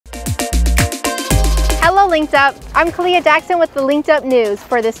Hello Linked Up, I'm Kalia Jackson with the Linked Up News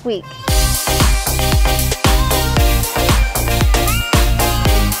for this week.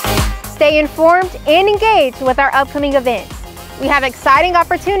 Stay informed and engaged with our upcoming events. We have exciting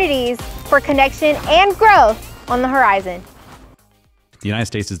opportunities for connection and growth on the horizon. The United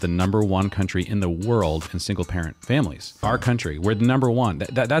States is the #1 country in the world in single-parent families. Our country, we're the #1.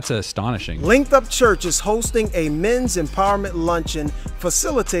 That's astonishing. Linked Up Church is hosting a men's empowerment luncheon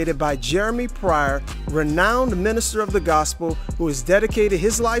facilitated by Jeremy Pryor, renowned minister of the gospel who has dedicated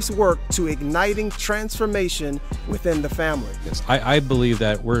his life's work to igniting transformation within the family. Yes, I believe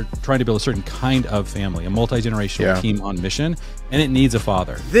that we're trying to build a certain kind of family, a multi-generational team on mission, and it needs a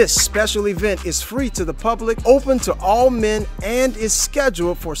father. This special event is free to the public, open to all men, and is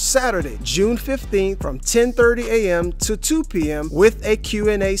scheduled for Saturday, June 15th from 10:30 a.m. to 2 p.m. with a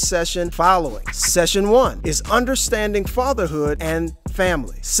Q&A session following. Session 1 is Understanding Fatherhood and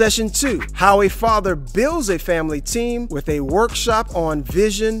Family. Session 2, How a Father Builds a Family Team with a workshop on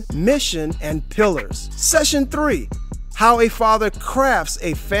vision, mission, and pillars. Session 3, How a Father Crafts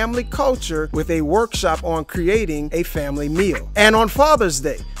a Family Culture with a workshop on creating a family meal. And on Father's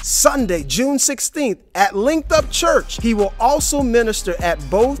Day, Sunday, June 16th at Linked Up Church, he will also minister at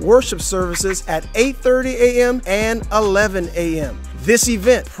both worship services at 8:30 a.m. and 11 a.m. This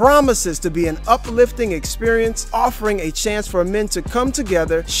event promises to be an uplifting experience, offering a chance for men to come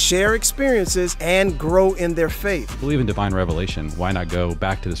together, share experiences, and grow in their faith. Believe in divine revelation. Why not go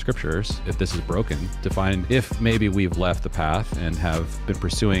back to the scriptures if this is broken to find if maybe we've left the path and have been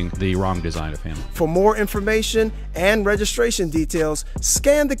pursuing the wrong design of family. For more information and registration details,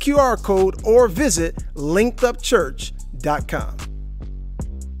 scan the QR code or visit linkedupchurch.com.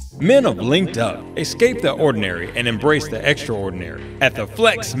 Men of Linked Up, escape the ordinary and embrace the extraordinary at the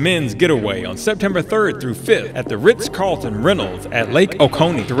Flex Men's Getaway on September 3rd through 5th at the Ritz-Carlton Reynolds at Lake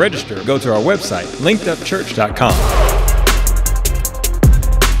Oconee. To register, go to our website, linkedupchurch.com.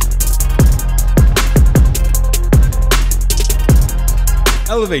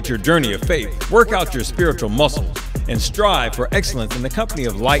 Elevate your journey of faith, work out your spiritual muscles, and strive for excellence in the company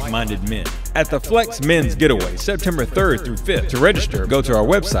of like-minded men at the Flex Men's Getaway, September 3rd through 5th. To register, go to our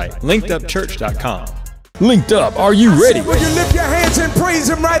website, linkedupchurch.com. Linked Up, are you ready? Will you lift your hands and praise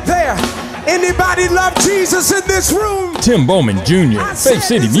him right there? Anybody love Jesus in this room? Tim Bowman Jr., Faith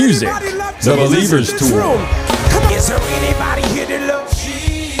City Music, The Believers Tour. Come on. Is there anybody here that loves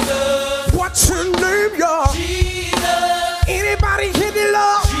Jesus? What's your name, y'all? Jesus. Anybody here that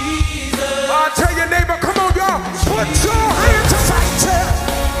loves Jesus? I'll tell your neighbor, come on, y'all. Put your hands up right there.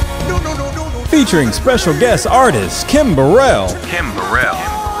 No. Featuring special guest artist Kim Burrell.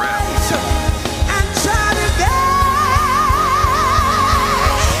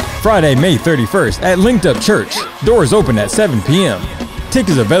 Friday, May 31st at Linked Up Church. Doors open at 7 p.m.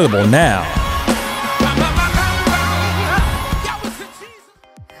 Tickets available now.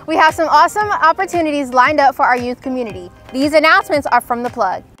 We have some awesome opportunities lined up for our youth community. These announcements are from The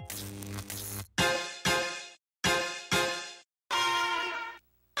Plug.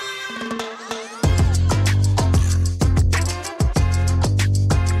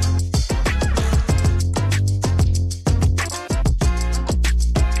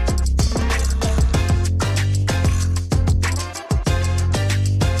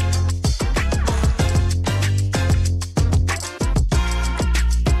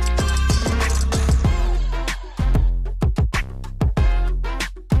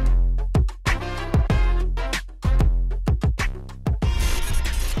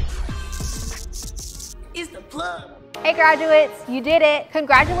 Hey graduates, you did it!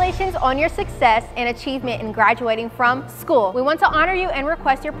 Congratulations on your success and achievement in graduating from school. We want to honor you and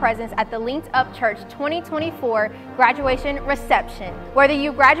request your presence at the Linked Up Church 2024 graduation reception. Whether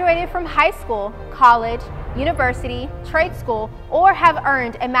you graduated from high school, college, university, trade school, or have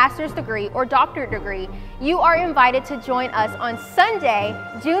earned a master's degree or doctorate degree, you are invited to join us on Sunday,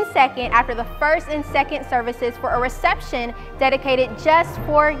 June 2nd after the first and second services for a reception dedicated just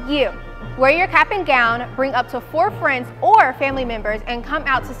for you. Wear your cap and gown, bring up to 4 friends or family members, and come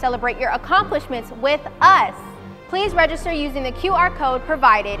out to celebrate your accomplishments with us. Please register using the QR code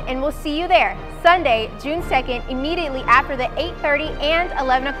provided, and we'll see you there Sunday, June 2nd, immediately after the 8:30 and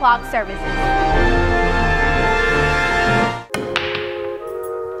 11 o'clock services.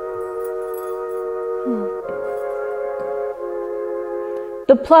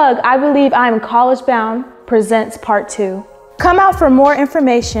 The Plug, I Believe I Am College Bound presents Part 2. Come out for more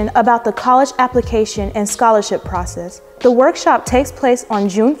information about the college application and scholarship process. The workshop takes place on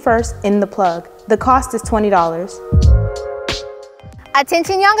June 1st in The Plug. The cost is $20.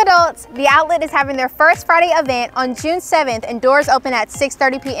 Attention young adults, the Outlet is having their first Friday event on June 7th and doors open at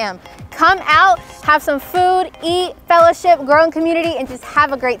 6:30 p.m. Come out, have some food, eat, fellowship, grow in community, and just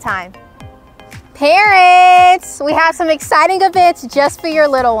have a great time. Parents, we have some exciting events just for your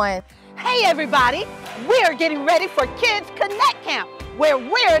little one. Hey everybody, we're getting ready for Kids Connect Camp, where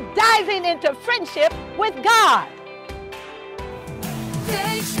we're diving into friendship with God.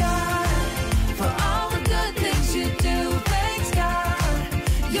 Thanks God for all the good things you do. Thanks God,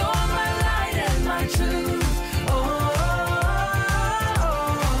 you're my light and my truth.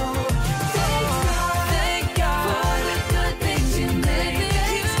 Thank God for the good things you make.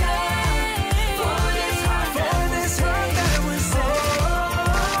 Thanks God for this heart that was saved.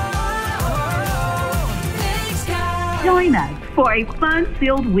 Thanks God. Join us for a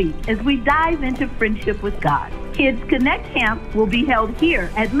fun-filled week as we dive into friendship with God. Kids Connect Camp will be held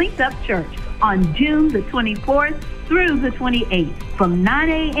here at Linked Up Church on June the 24th through the 28th from 9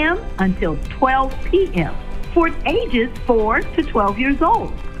 a.m. until 12 p.m. for ages 4 to 12 years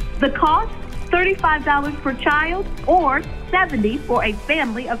old. The cost, $35 per child or $70 for a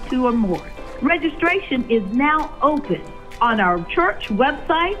family of 2 or more. Registration is now open on our church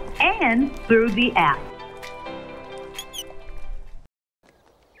website and through the app.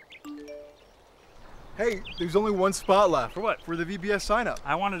 Hey, there's only one spot left. For what? For the VBS sign up.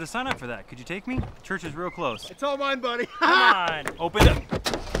 I wanted to sign up for that. Could you take me? The church is real close. It's all mine, buddy. Come on, open it.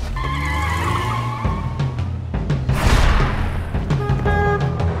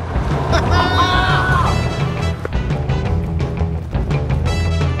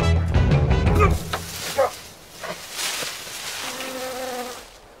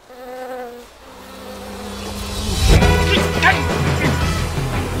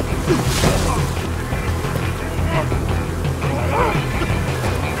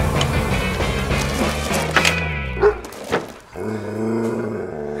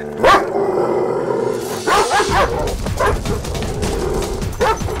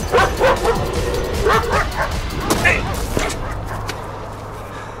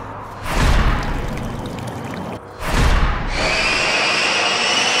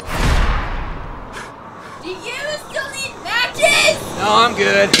 No, I'm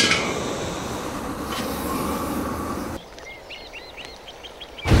good.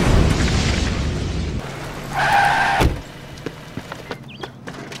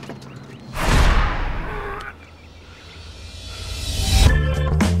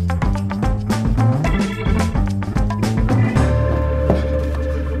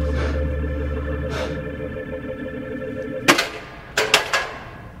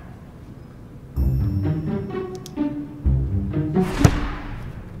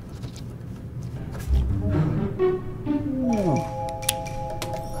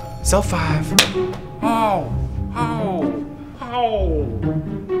 Cell 5. Oh.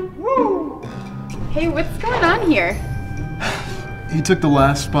 Woo. Hey, what's going on here? He took the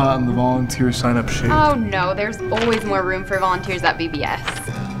last spot on the volunteer sign-up sheet. Oh no, there's always more room for volunteers at VBS.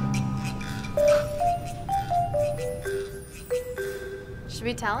 Should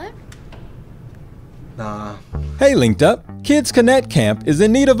we tell him? Nah. Hey Linked Up! Kids Connect Camp is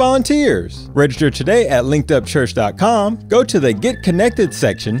in need of volunteers. Register today at linkedupchurch.com, go to the Get Connected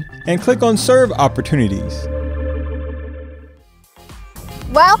section, and click on Serve Opportunities.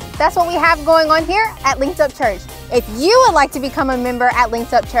 Well, that's what we have going on here at Linked Up Church. If you would like to become a member at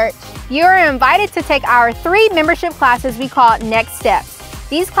Linked Up Church, you are invited to take our 3 membership classes we call Next Steps.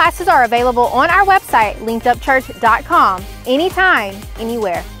 These classes are available on our website, linkedupchurch.com, anytime,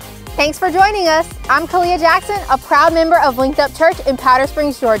 anywhere. Thanks for joining us. I'm Kalia Jackson, a proud member of Linked Up Church in Powder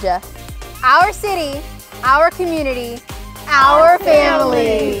Springs, Georgia. Our city, our community, our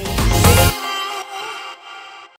family.